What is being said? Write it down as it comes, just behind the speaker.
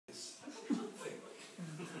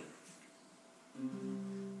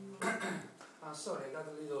sorry, I got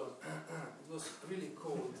a little, it was really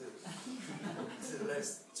cold the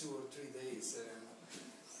last 2 or 3 days.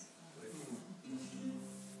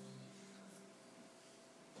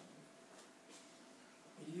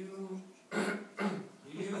 You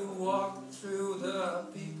walk through the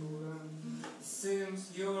people and it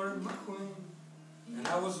seems you're my queen, and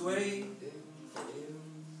I was waiting for you,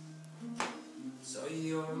 so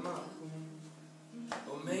you're my queen.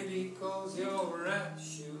 Or maybe cause your red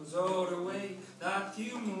shoes or the way that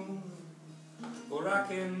you move, or I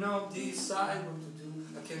cannot decide what to do,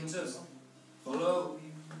 I can just follow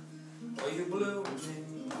you. Or you bloom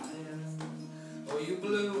in my hair, or you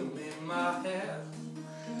bloom in my hair,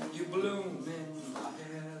 you bloom in my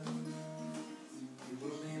hair, you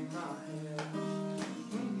bloom in my hair.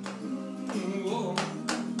 Whoa.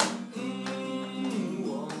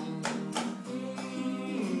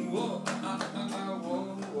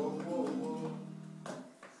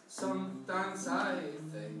 Sometimes I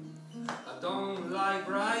think I don't like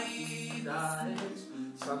bright eyes.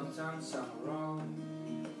 Sometimes I'm wrong,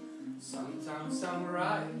 sometimes I'm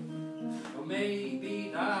right. Or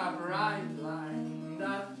maybe the bright line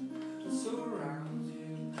that surrounds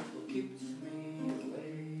you or keeps me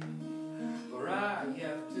away. Or I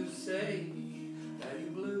have to say that you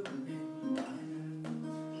bloom in my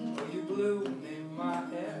hair, or you bloom in my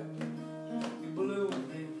hair, you bloom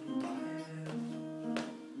in my hair,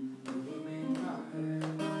 you bloom in my hair.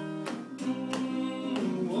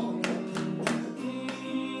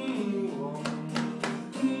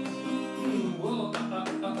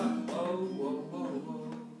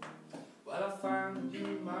 Well, I found you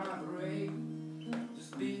in my brain,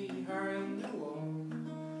 just behind the wall,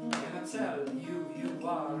 and I tell you, you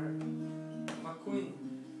are my queen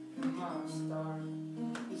and my star.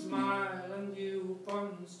 You smile and you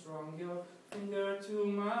point strong your finger to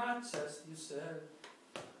my chest. You said,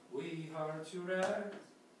 we are to rest,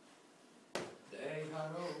 they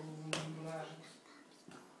are all glass,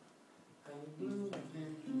 and you bloom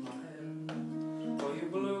in